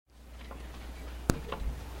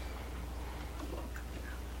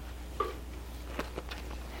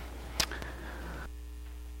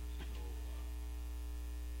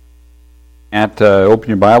Open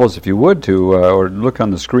your Bibles, if you would, to or look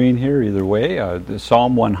on the screen here, either way,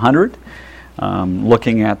 Psalm 100.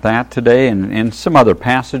 Looking at that today, and some other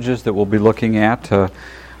passages that we'll be looking at,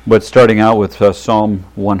 but starting out with Psalm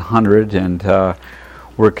 100, and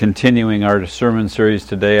we're continuing our sermon series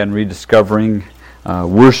today on rediscovering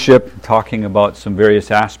worship, talking about some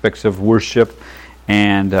various aspects of worship.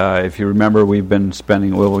 And if you remember, we spent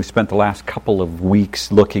the last couple of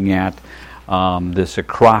weeks looking at this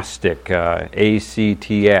acrostic,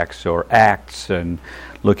 ACTX, or ACTS, and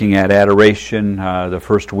looking at adoration the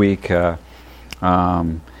first week,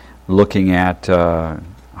 looking at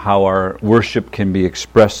how our worship can be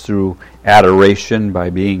expressed through adoration by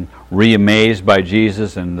being re-amazed by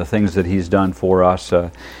Jesus and the things that He's done for us,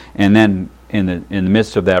 and then in the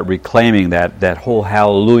midst of that, reclaiming that whole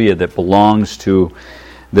hallelujah that belongs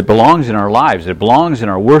in our lives. It belongs in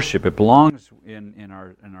our worship. It belongs in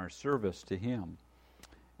our service to Him.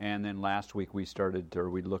 And then last week we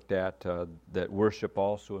looked at that worship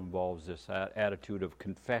also involves this attitude of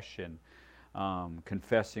confession,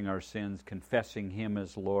 confessing our sins, confessing Him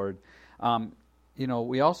as Lord.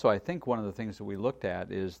 We also, I think one of the things that we looked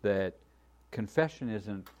at is that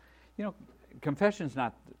confession's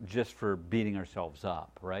not just for beating ourselves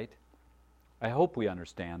up, right? I hope we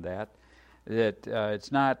understand that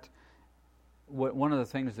it's not. One of the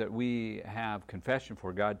things that we have confession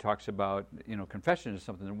for, God talks about, confession is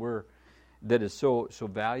something that is so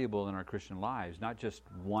valuable in our Christian lives, not just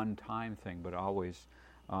one-time thing, but always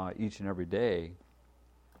each and every day,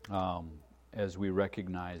 as we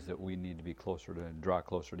recognize that we need to be closer to and draw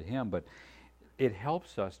closer to Him. But it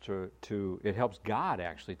helps us it helps God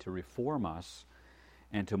actually to reform us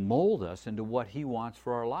and to mold us into what He wants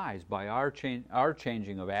for our lives by our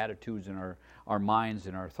changing of attitudes in our minds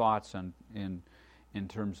and our thoughts, and in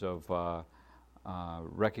terms of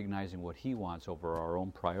recognizing what He wants over our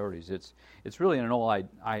own priorities. It's really an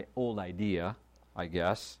old idea, I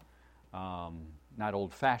guess. Not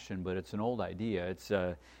old-fashioned, but it's an old idea.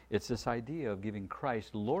 It's this idea of giving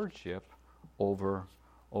Christ lordship over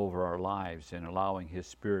our lives and allowing His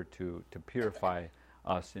Spirit to purify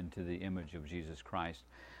us into the image of Jesus Christ.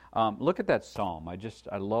 Look at that psalm. I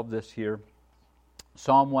love this here.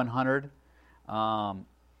 Psalm 100, a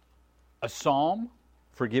psalm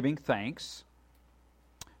for giving thanks.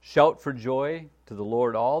 Shout for joy to the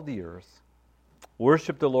Lord, all the earth.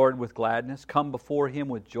 Worship the Lord with gladness. Come before Him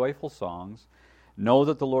with joyful songs. Know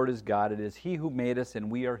that the Lord is God. It is He who made us, and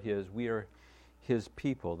we are His. We are His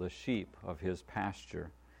people, the sheep of His pasture.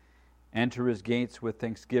 Enter His gates with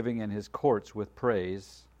thanksgiving and His courts with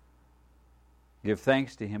praise. Give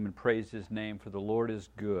thanks to Him and praise His name, for the Lord is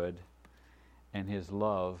good, and His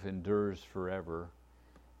love endures forever,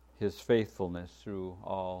 His faithfulness through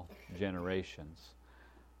all generations.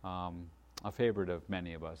 A favorite of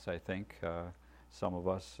many of us, I think. Some of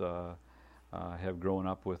us have grown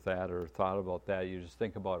up with that or thought about that. You just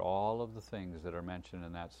think about all of the things that are mentioned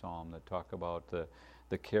in that psalm that talk about the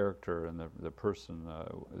character and the person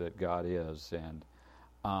that God is, and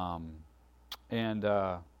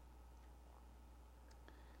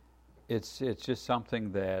it's just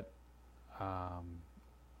something that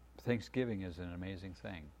Thanksgiving is an amazing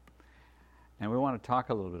thing, and we want to talk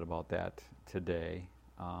a little bit about that today.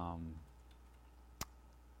 I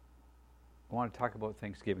want to talk about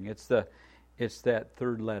Thanksgiving. It's that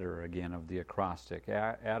third letter again of the acrostic: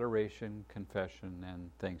 adoration, confession,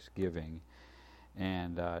 and thanksgiving.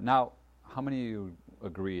 And now, how many of you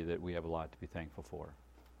agree that we have a lot to be thankful for?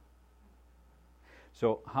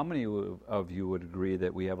 So how many of you would agree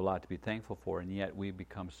that we have a lot to be thankful for, and yet we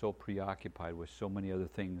become so preoccupied with so many other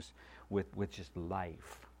things, with just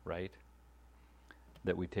life, right?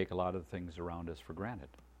 That we take a lot of the things around us for granted.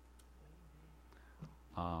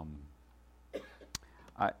 I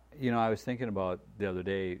was thinking about the other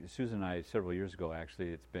day, Susan and I, several years ago actually,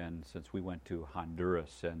 it's been since we went to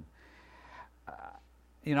Honduras, and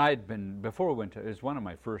I had been, before we went to, it was one of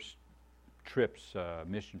my first trips,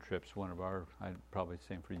 mission trips, I'd probably the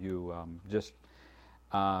same for you,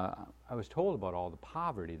 I was told about all the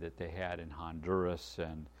poverty that they had in Honduras,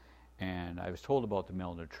 and I was told about the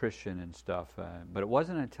malnutrition and stuff, but it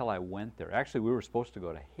wasn't until I went there. Actually, we were supposed to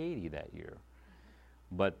go to Haiti that year,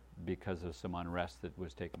 but because of some unrest that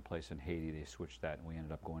was taking place in Haiti, they switched that, and we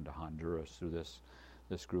ended up going to Honduras through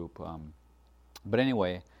this group. But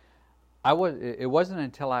anyway, it wasn't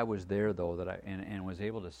until I was there, though, that I was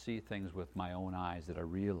able to see things with my own eyes that I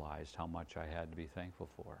realized how much I had to be thankful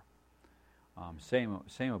for.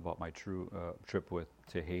 Same about my trip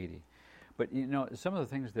to Haiti. But some of the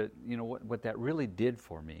things that what that really did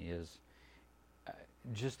for me is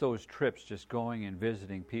just those trips, just going and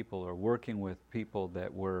visiting people or working with people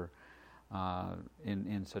that were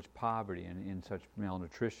in such poverty and in such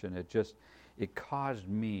malnutrition. It caused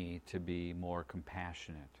me to be more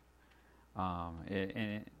compassionate,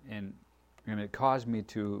 and it caused me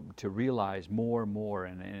to realize more and more.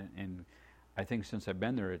 And I think since I've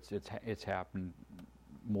been there, it's happened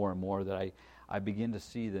more and more that I begin to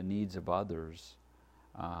see the needs of others,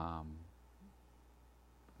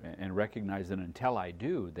 and recognize that until I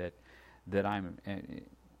do, that I'm.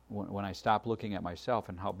 When I stop looking at myself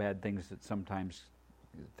and how bad things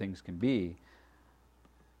can be,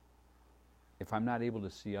 if I'm not able to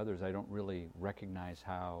see others, I don't really recognize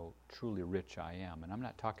how truly rich I am. And I'm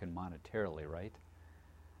not talking monetarily, right?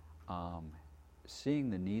 Seeing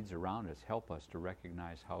the needs around us help us to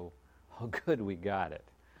recognize how good we got it,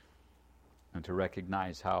 and to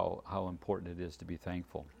recognize how important it is to be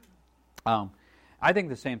thankful. I think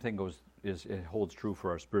the same thing it holds true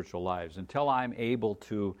for our spiritual lives. Until I'm able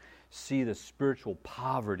to see the spiritual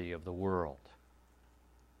poverty of the world,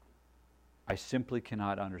 I simply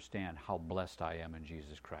cannot understand how blessed I am in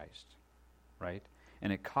Jesus Christ, right?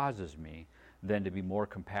 And it causes me then to be more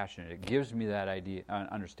compassionate. It gives me that idea,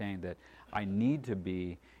 understanding that I need to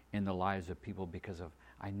be in the lives of people because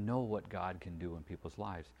I know what God can do in people's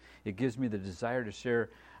lives. It gives me the desire to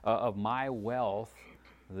share of my wealth,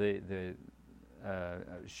 the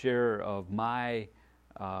share of my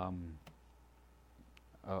of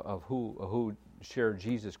who share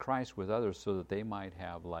Jesus Christ with others, so that they might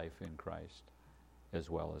have life in Christ as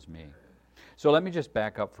well as me. So let me just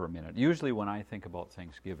back up for a minute. Usually when I think about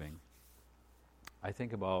Thanksgiving, I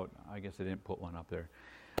think about, I guess I didn't put one up there,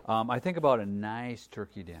 I think about a nice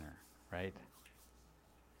turkey dinner, right?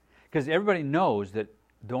 Because everybody knows that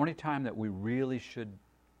the only time that we really should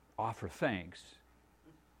offer thanks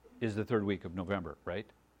is the third week of November, right?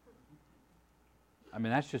 I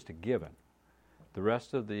mean, that's just a given. The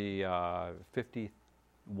rest of the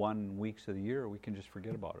 51 weeks of the year, we can just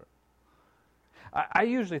forget about it. I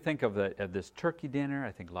usually think of this turkey dinner.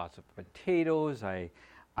 I think lots of potatoes. I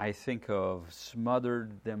think of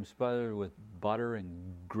smothered with butter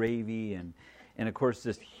and gravy, and of course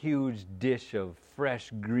this huge dish of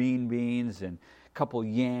fresh green beans and a couple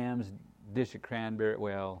yams, dish of cranberry.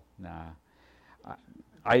 Well, nah.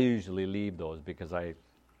 I usually leave those because I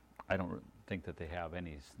don't think that they have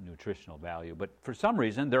any nutritional value. But for some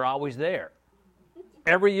reason, they're always there.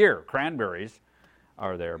 Every year, cranberries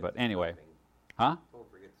are there. But anyway, huh? Don't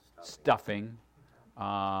forget Stuffing.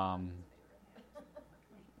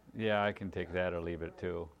 Yeah, I can take that or leave it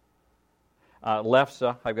too.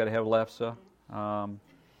 Lefse, I've got to have lefse.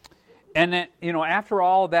 And then, after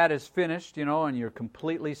all of that is finished, and you're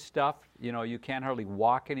completely stuffed, you can't hardly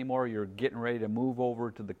walk anymore. You're getting ready to move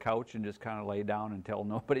over to the couch and just kind of lay down and tell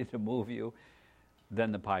nobody to move you.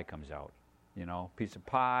 Then the pie comes out. Piece of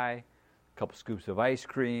pie, a couple scoops of ice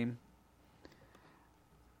cream.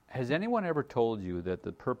 Has anyone ever told you that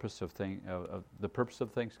the purpose of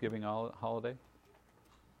Thanksgiving holiday?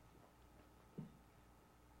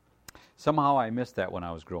 Somehow I missed that when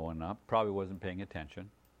I was growing up. Probably wasn't paying attention.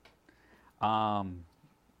 I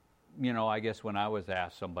guess when I was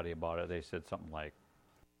asked somebody about it, they said something like,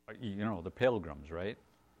 the pilgrims, right?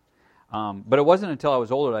 But it wasn't until I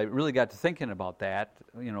was older I really got to thinking about that,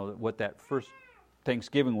 what that first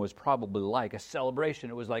Thanksgiving was probably like, a celebration.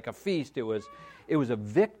 It was like a feast. It was a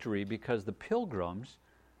victory because the pilgrims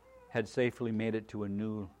had safely made it to a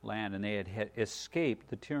new land, and they had escaped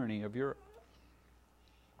the tyranny of Europe.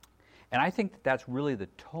 And I think that's really the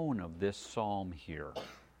tone of this psalm here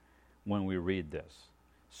when we read this,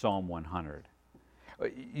 Psalm 100.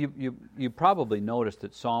 You probably noticed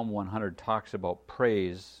that Psalm 100 talks about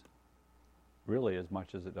praise really as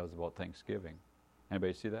much as it does about thanksgiving.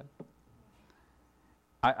 Anybody see that?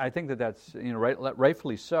 I think that's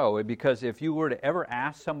rightfully so, because if you were to ever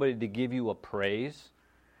ask somebody to give you a praise,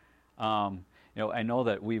 I know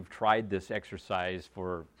that we've tried this exercise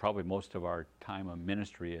for probably most of our time of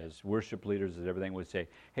ministry as worship leaders, as everything would say,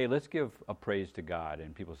 hey, let's give a praise to God.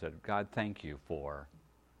 And people said, God, thank you for.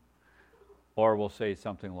 Or we'll say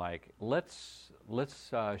something like, let's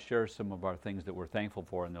share some of our things that we're thankful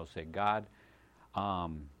for. And they'll say, God,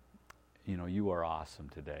 you are awesome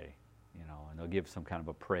today. And they'll give some kind of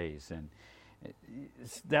a praise. And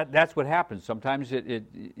that's what happens. Sometimes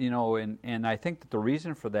and I think that the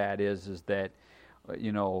reason for that is that,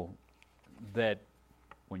 that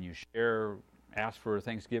when you ask for a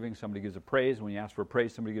thanksgiving, somebody gives a praise. When you ask for a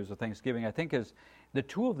praise, somebody gives a thanksgiving. I think is the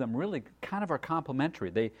two of them really kind of are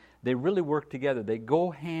complementary. They really work together. They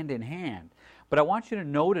go hand in hand. But I want you to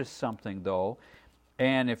notice something, though.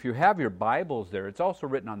 And if you have your Bibles there, it's also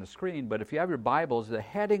written on the screen, but if you have your Bibles, the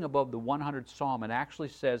heading above the 100th Psalm, it actually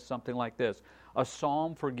says something like this: a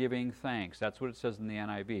psalm for giving thanks. That's what it says in the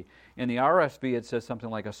NIV. In the RSV, it says something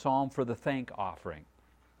like a psalm for the thank offering.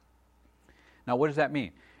 Now, what does that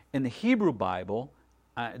mean? In the Hebrew Bible,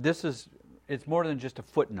 it's more than just a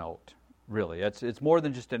footnote, really. It's more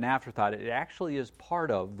than just an afterthought. It actually is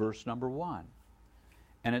part of verse number 1.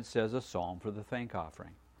 And it says a psalm for the thank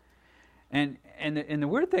offering. And the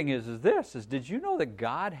weird thing is did you know that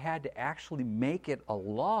God had to actually make it a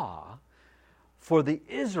law for the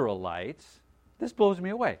Israelites? This blows me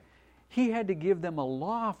away. He had to give them a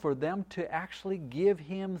law for them to actually give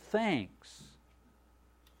Him thanks.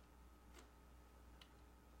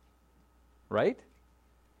 Right?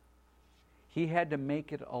 He had to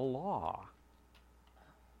make it a law.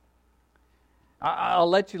 I'll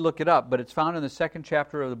let you look it up, but it's found in the 2nd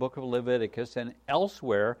chapter of the book of Leviticus, and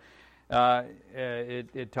elsewhere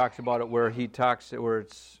it talks about it where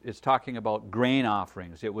it's talking about grain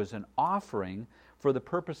offerings. It was an offering for the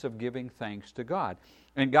purpose of giving thanks to God.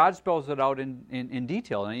 And God spells it out in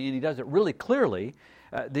detail, and He does it really clearly.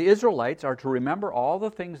 The Israelites are to remember all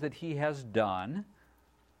the things that He has done,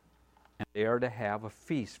 and they are to have a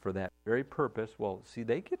feast for that very purpose. Well, see,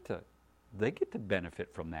 they get to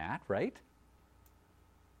benefit from that, right?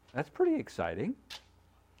 That's pretty exciting.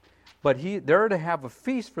 But they're to have a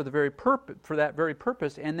feast for that very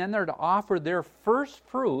purpose, and then they're to offer their first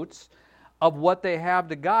fruits of what they have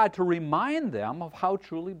to God to remind them of how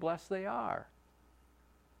truly blessed they are.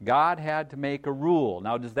 God had to make a rule.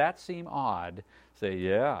 Now, does that seem odd? Say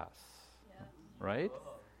yes. Right?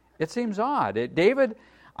 It seems odd. David,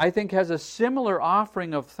 I think, has a similar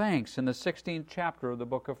offering of thanks in the 16th chapter of the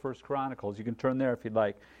book of 1 Chronicles. You can turn there if you'd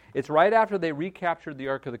like. It's right after they recaptured the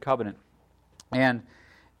Ark of the Covenant. And,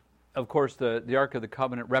 of course, the Ark of the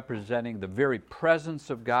Covenant representing the very presence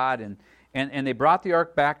of God. And they brought the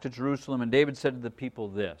Ark back to Jerusalem, and David said to the people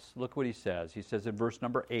this. Look what he says. He says in verse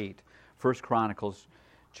number 8, 1 Chronicles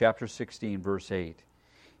chapter 16, verse 8.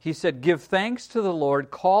 He said, "Give thanks to the Lord,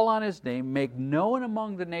 call on His name, make known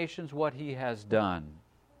among the nations what He has done.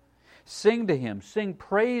 Sing to Him, sing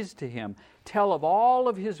praise to Him, tell of all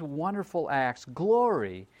of His wonderful acts,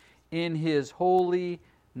 glory in His holy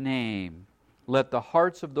name. Let the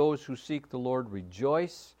hearts of those who seek the Lord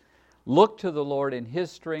rejoice. Look to the Lord in His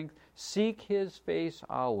strength, seek His face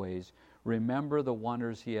always. Remember the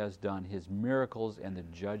wonders He has done, His miracles and the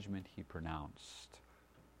judgment He pronounced."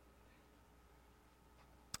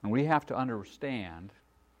 And we have to understand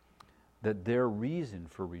that their reason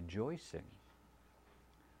for rejoicing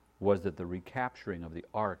was that the recapturing of the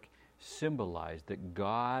ark symbolized that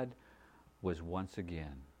God was once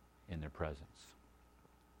again in their presence.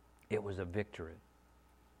 It was a victory.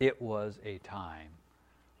 It was a time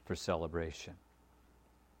for celebration.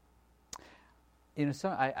 You know,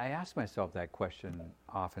 I ask myself that question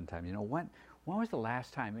oftentimes. You know, when was the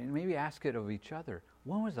last time, and maybe ask it of each other,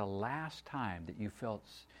 when was the last time that you felt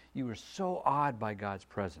you were so awed by God's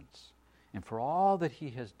presence and for all that He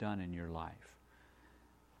has done in your life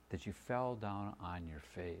that you fell down on your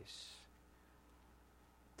face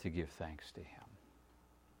to give thanks to Him?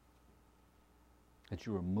 That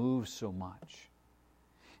you were moved so much.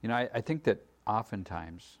 You know, I think that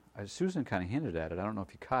oftentimes, Susan kind of hinted at it, I don't know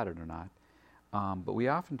if you caught it or not, but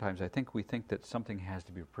we think that something has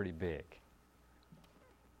to be pretty big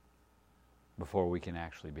before we can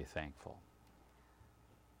actually be thankful.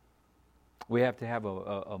 We have to have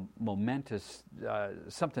a momentous,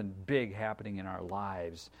 something big happening in our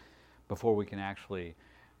lives before we can actually,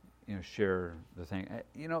 share the thing.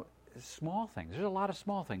 Small things. There's a lot of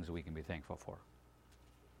small things that we can be thankful for.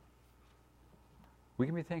 We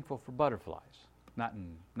can be thankful for butterflies. Not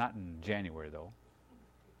in January, though.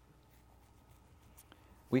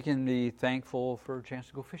 We can be thankful for a chance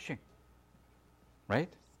to go fishing.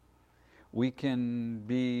 Right? We can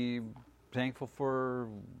be thankful for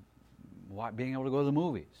being able to go to the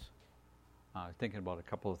movies. Thinking about a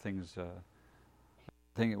couple of things.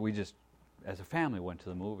 We just, as a family, went to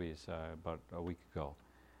the movies about a week ago.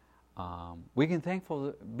 We can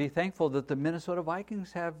be thankful that the Minnesota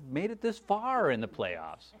Vikings have made it this far in the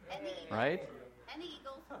playoffs. And the Eagles. Right? And the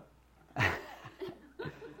Eagles.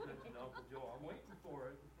 Uncle Joe, I'm waiting for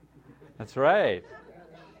it. That's right.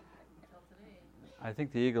 I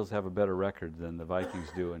think the Eagles have a better record than the Vikings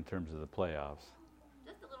do in terms of the playoffs.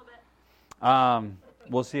 Just a little bit.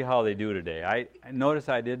 We'll see how they do today. I notice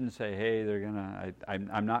I didn't say, hey, they're gonna.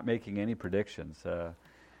 I'm not making any predictions.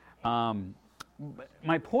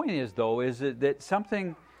 My point is, though, is that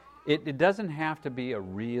something. It doesn't have to be a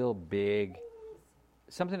real big.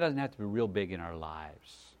 Something doesn't have to be real big in our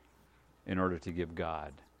lives, in order to give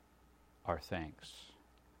God our thanks.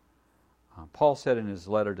 Paul said in his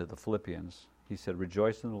letter to the Philippians, he said,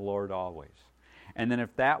 "Rejoice in the Lord always." And then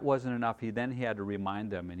if that wasn't enough, he had to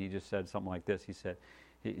remind them, and he just said something like this. He said,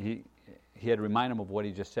 he had to remind them of what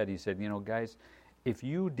he just said. He said, guys, if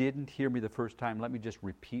you didn't hear me the first time, let me just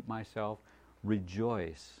repeat myself.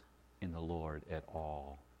 Rejoice in the Lord at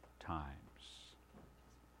all times.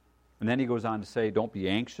 And then he goes on to say, don't be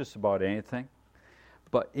anxious about anything,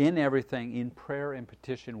 but in everything, in prayer and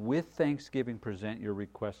petition, with thanksgiving, present your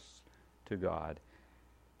requests to God.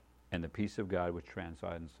 And the peace of God, which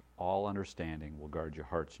transcends all understanding, will guard your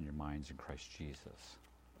hearts and your minds in Christ Jesus.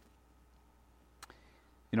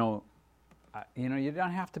 You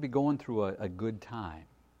don't have to be going through a good time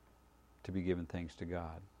to be giving thanks to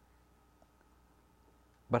God.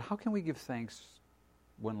 But how can we give thanks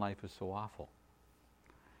when life is so awful?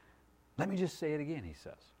 Let me just say it again, he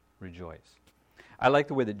says. Rejoice. I like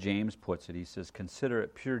the way that James puts it. He says, consider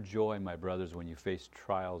it pure joy, my brothers, when you face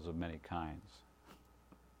trials of many kinds.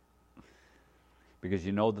 Because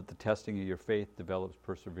you know that the testing of your faith develops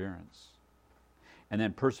perseverance. And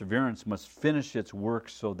then perseverance must finish its work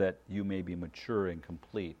so that you may be mature and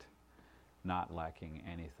complete, not lacking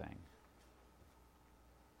anything.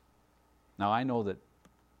 Now, I know that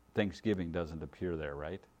Thanksgiving doesn't appear there,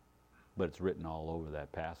 right? But it's written all over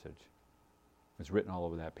that passage. It's written all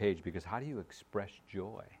over that page, because how do you express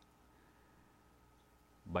joy?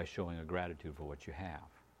 By showing a gratitude for what you have.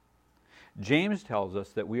 James tells us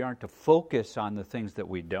that we aren't to focus on the things that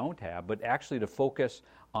we don't have, but actually to focus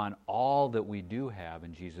on all that we do have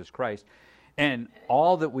in Jesus Christ. And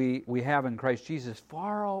all that we have in Christ Jesus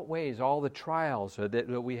far outweighs all the trials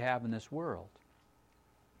that we have in this world.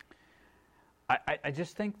 I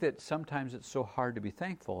just think that sometimes it's so hard to be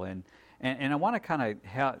thankful. And I want to kind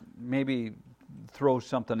of maybe throw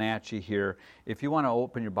something at you here. If you want to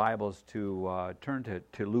open your Bibles to turn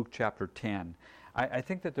to Luke chapter 10. I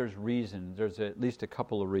think that there's reasons. There's at least a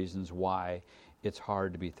couple of reasons why it's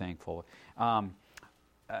hard to be thankful.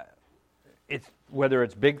 It's whether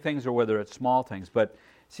it's big things or whether it's small things. But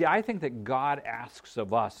see, I think that God asks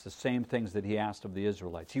of us the same things that he asked of the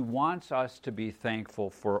Israelites. He wants us to be thankful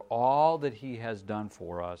for all that he has done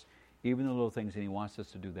for us, even the little things, and he wants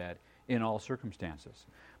us to do that in all circumstances.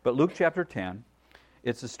 But Luke chapter 10,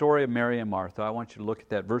 it's the story of Mary and Martha. I want you to look at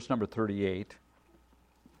that, verse number 38.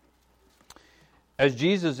 As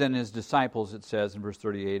Jesus and his disciples, it says in verse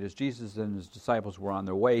 38, as Jesus and his disciples were on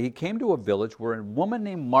their way, he came to a village where a woman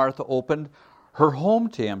named Martha opened her home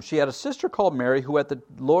to him. She had a sister called Mary who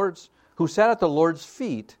sat at the Lord's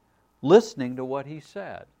feet listening to what he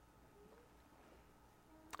said.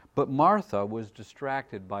 But Martha was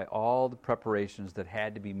distracted by all the preparations that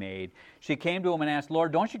had to be made. She came to him and asked,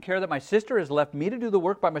 Lord, don't you care that my sister has left me to do the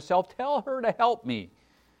work by myself? Tell her to help me.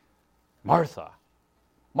 Martha,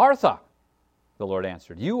 Martha, the Lord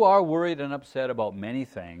answered, you are worried and upset about many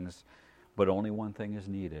things, but only one thing is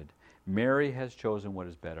needed. Mary has chosen what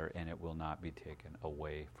is better, and it will not be taken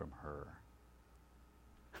away from her.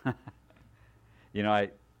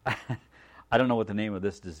 I don't know what the name of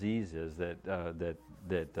this disease is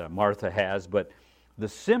that Martha has, but the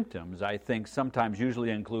symptoms, I think, sometimes usually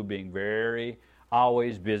include being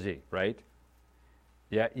always busy, right?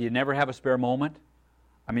 Yeah, you never have a spare moment.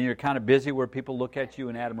 I mean, you're kind of busy where people look at you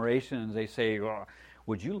in admiration and they say, oh,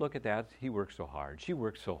 would you look at that? He works so hard. She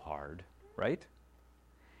works so hard, right?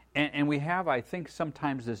 And we have, I think,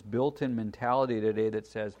 sometimes this built-in mentality today that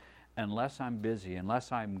says, unless I'm busy,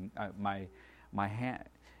 unless I'm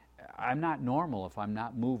not normal if I'm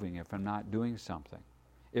not moving, if I'm not doing something.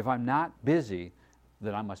 If I'm not busy,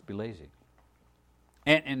 then I must be lazy.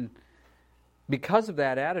 And because of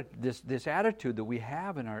that this attitude that we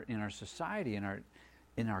have in our society, in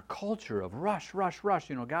our culture of rush,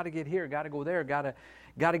 got to get here, got to go there, got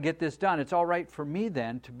to get this done. It's all right for me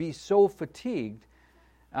then to be so fatigued.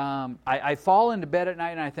 I fall into bed at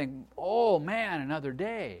night and I think, oh man, another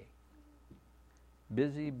day.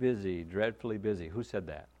 Busy, dreadfully busy. Who said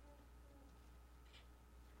that?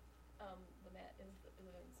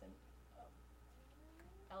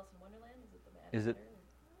 Alice in Wonderland? Is it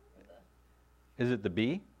the Is it the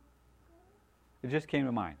bee? It just came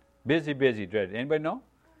to mind. Busy, dread. Anybody know?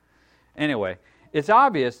 Anyway, it's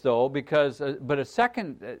obvious though, because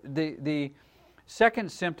the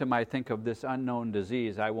second symptom I think of this unknown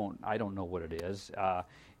disease, I don't know what it is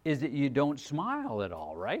that you don't smile at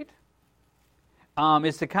all, right?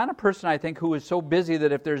 It's the kind of person I think who is so busy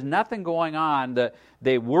that if there's nothing going on, that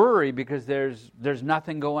they worry because there's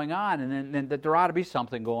nothing going on, and then that there ought to be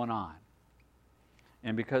something going on.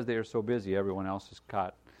 And because they are so busy, everybody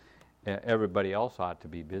else ought to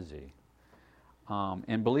be busy.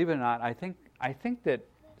 And believe it or not, I think that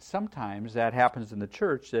sometimes that happens in the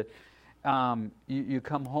church, that you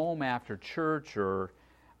come home after church or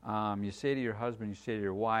You say to your husband, you say to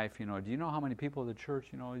your wife, do you know how many people at the church,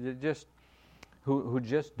 just who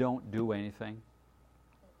just don't do anything?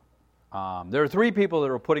 There are 3 people that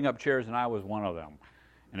were putting up chairs, and I was one of them.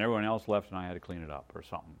 And everyone else left, and I had to clean it up or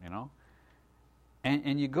something,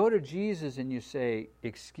 And you go to Jesus and you say,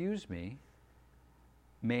 excuse me,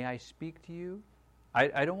 may I speak to you?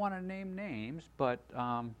 I don't want to name names, but,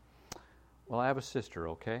 I have a sister,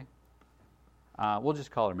 okay? We'll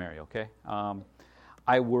just call her Mary, okay?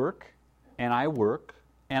 I work, and I work,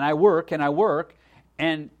 and I work, and I work,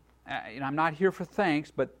 and I'm not here for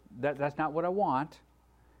thanks, but that's not what I want.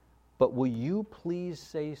 But will you please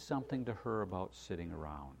say something to her about sitting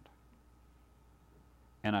around?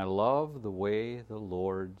 And I love the way the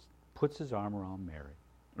Lord puts his arm around Mary,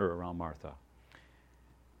 or around Martha.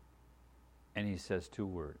 And he says 2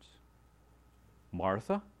 words.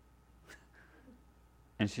 Martha?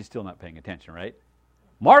 And she's still not paying attention, right?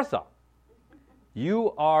 Martha!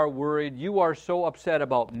 You are worried. You are so upset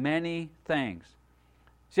about many things.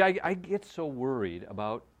 See, I get so worried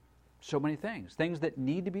about so many things that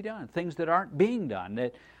need to be done, things that aren't being done.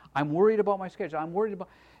 That I'm worried about my schedule. I'm worried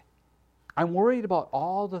about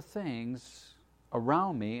all the things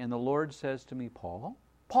around me, and the Lord says to me,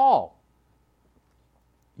 Paul,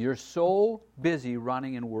 you're so busy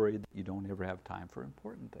running and worried that you don't ever have time for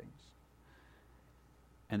important things.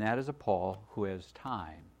 And that is a Paul who has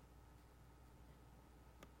time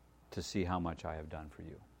to see how much I have done for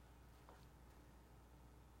you.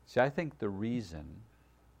 See, I think the reason,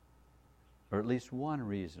 or at least one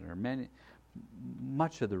reason, or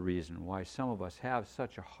much of the reason why some of us have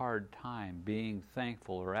such a hard time being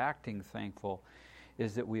thankful or acting thankful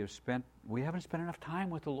is that we haven't spent enough time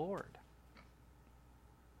with the Lord.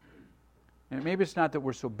 And maybe it's not that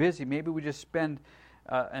we're so busy. Maybe we just spend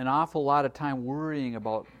an awful lot of time worrying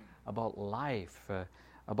about life that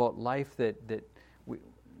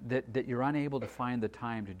you're unable to find the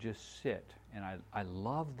time to just sit. And I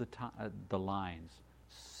love the lines,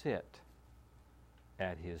 sit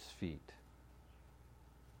at his feet.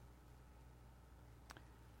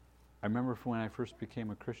 I remember when I first became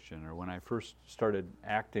a Christian, or when I first started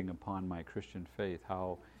acting upon my Christian faith,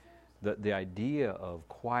 how the idea of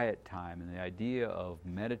quiet time and the idea of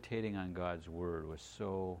meditating on God's Word was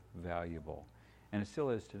so valuable. And it still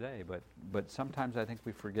is today, but sometimes I think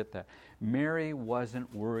we forget that. Mary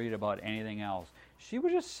wasn't worried about anything else. She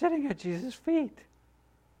was just sitting at Jesus' feet.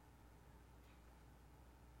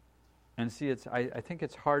 And see, I think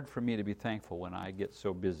it's hard for me to be thankful when I get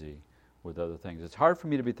so busy with other things. It's hard for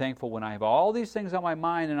me to be thankful when I have all these things on my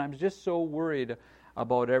mind and I'm just so worried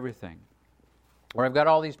about everything. Or I've got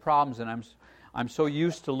all these problems and I'm so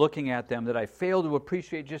used to looking at them that I fail to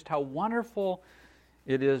appreciate just how wonderful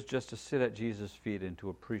it is just to sit at Jesus' feet and to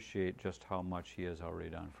appreciate just how much he has already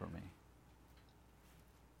done for me.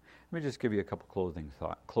 Let me just give you a couple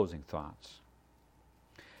closing thoughts.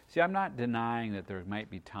 See, I'm not denying that there might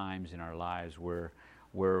be times in our lives where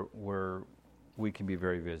we can be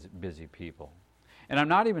very busy people. And I'm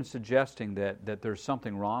not even suggesting that there's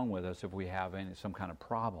something wrong with us if we have some kind of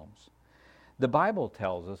problems. The Bible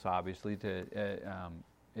tells us, obviously,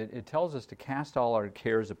 it tells us to cast all our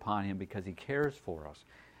cares upon him because he cares for us.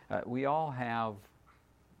 We all have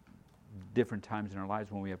different times in our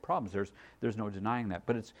lives when we have problems. There's no denying that.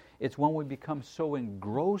 But it's when we become so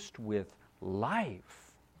engrossed with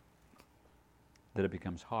life that it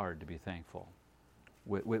becomes hard to be thankful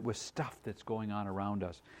with stuff that's going on around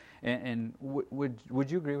us. And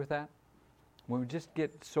would you agree with that? When we just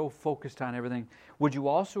get so focused on everything, would you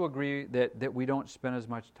also agree that we don't spend as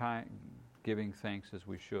much time giving thanks as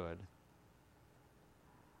we should?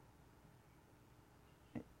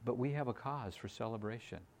 But we have a cause for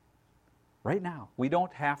celebration right now. We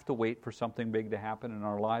don't have to wait for something big to happen in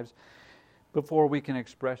our lives before we can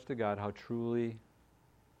express to God how truly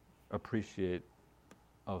appreciate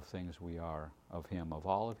of things we are of him, of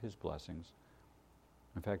all of his blessings.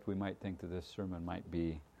 In fact, we might think that this sermon might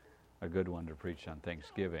be a good one to preach on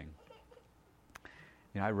Thanksgiving.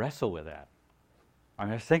 I wrestle with that. I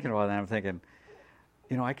was thinking about that, and I'm thinking,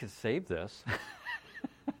 I could save this.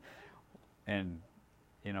 And,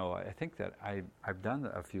 I think that I've done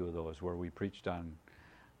a few of those where we preached on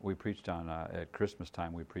at Christmas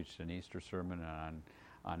time, we preached an Easter sermon, and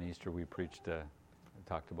on Easter we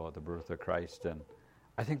talked about the birth of Christ, and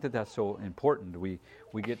I think that that's so important. We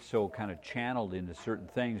get so kind of channeled into certain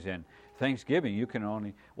things, and Thanksgiving, you can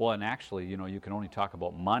only talk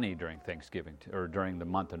about money during Thanksgiving, or during the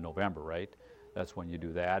month of November, right? That's when you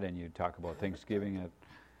do that, and you talk about Thanksgiving.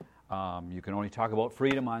 You can only talk about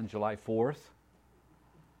freedom on July 4th.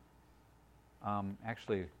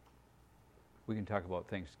 Actually, we can talk about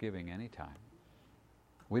Thanksgiving anytime.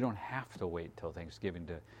 We don't have to wait till Thanksgiving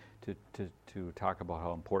to talk about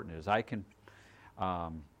how important it is.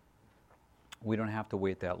 We don't have to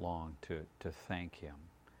wait that long to thank Him.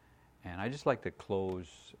 And I just like to close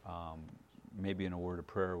maybe in a word of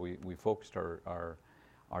prayer. We focused our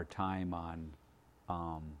time on,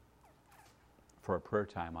 for a prayer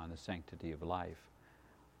time, on the sanctity of life,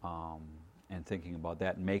 and thinking about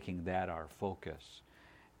that and making that our focus.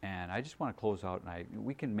 And I just want to close out, and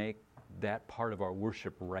we can make that part of our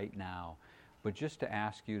worship right now, but just to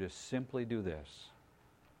ask you to simply do this.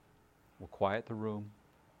 We'll quiet the room,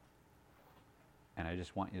 and I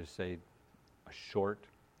just want you to say a short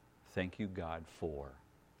thank you, God, for,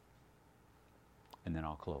 and then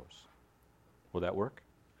I'll close. Will that work?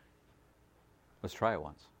 Let's try it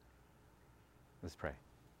once. Let's pray.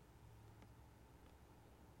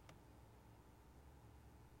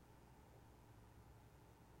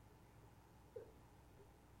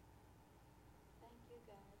 Thank you,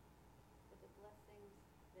 God, for the blessings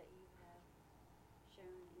that you have shown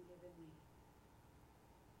and given me.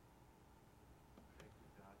 Thank you,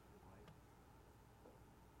 God, for life.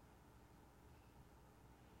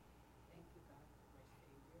 Thank you, God, for my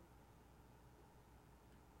Savior.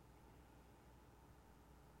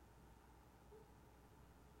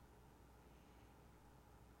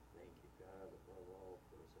 Thank you, God, above all,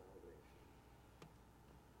 for salvation.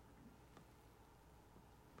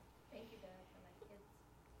 Thank you, God, for my kids.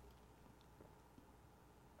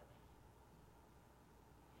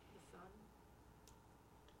 The sun.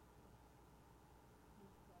 Thank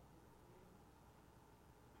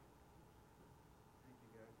you,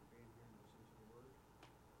 God, for being here and listening to the word.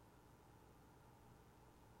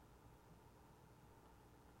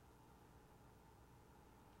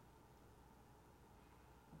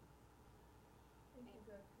 Thank you,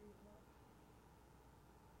 God, for your love.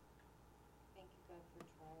 Thank you, God, for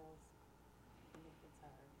trials, even if it's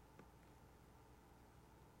hard.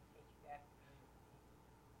 Thank you, God, for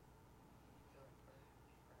joy for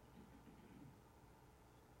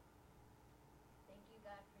Thank you,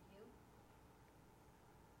 God, for you.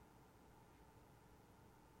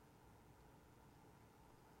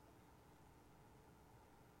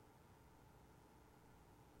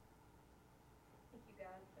 Thank you,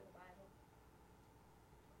 God, for the Bible.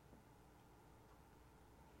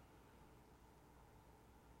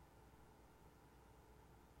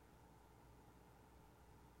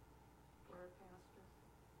 For our pastor.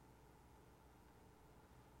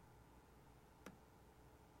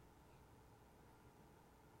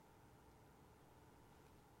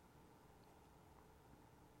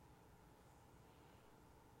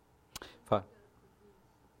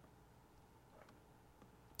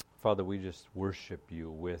 Father, we just worship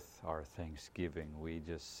you with our thanksgiving. We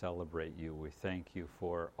just celebrate you. We thank you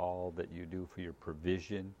for all that you do, for your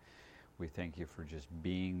provision. We thank you for just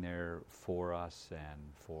being there for us and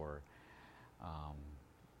for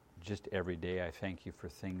just every day. I thank you for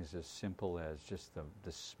things as simple as just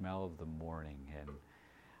the smell of the morning and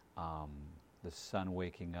the sun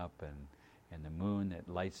waking up and the moon that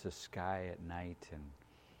lights the sky at night, and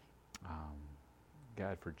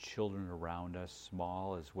God, for children around us,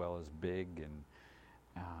 small as well as big, and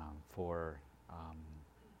for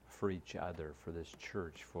each other, for this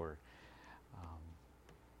church, for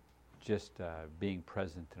just being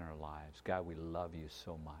present in our lives. God, we love you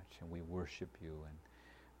so much, and we worship you, and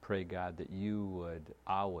pray, God, that you would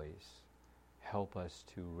always help us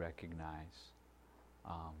to recognize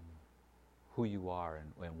who you are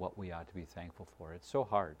and what we ought to be thankful for. It's so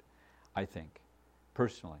hard, I think,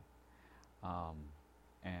 personally.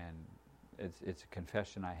 And it's a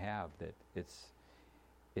confession I have that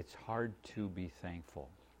it's hard to be thankful.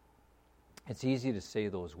 It's easy to say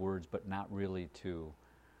those words, but not really to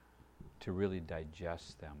really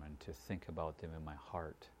digest them and to think about them in my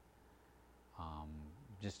heart.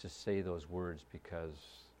 Just to say those words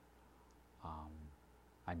because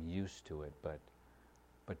I'm used to it, but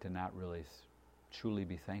to not really truly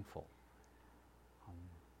be thankful.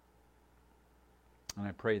 And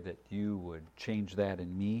I pray that you would change that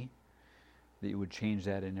in me, that you would change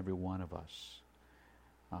that in every one of us,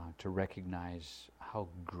 to recognize how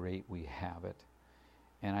great we have it.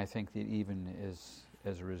 And I think that even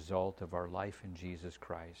as a result of our life in Jesus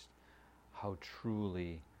Christ, how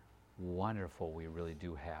truly wonderful we really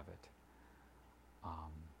do have it.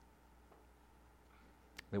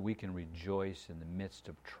 That we can rejoice in the midst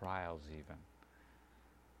of trials even.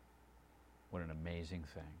 What an amazing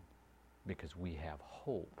thing. Because we have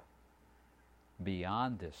hope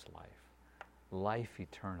beyond this life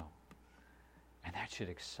eternal. And that should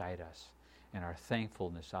excite us. And our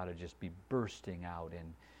thankfulness ought to just be bursting out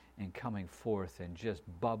and coming forth and just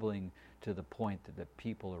bubbling to the point that the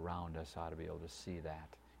people around us ought to be able to see that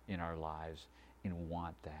in our lives and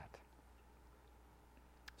want that.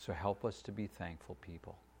 So help us to be thankful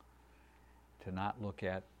people, to not look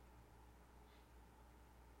at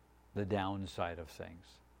the downside of things,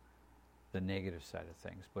 the negative side of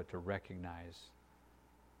things, but to recognize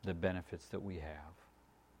the benefits that we have,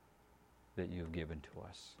 that you've given to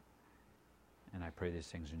us. And I pray these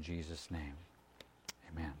things in Jesus' name.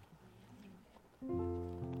 Amen.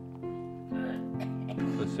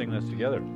 Let's sing this together.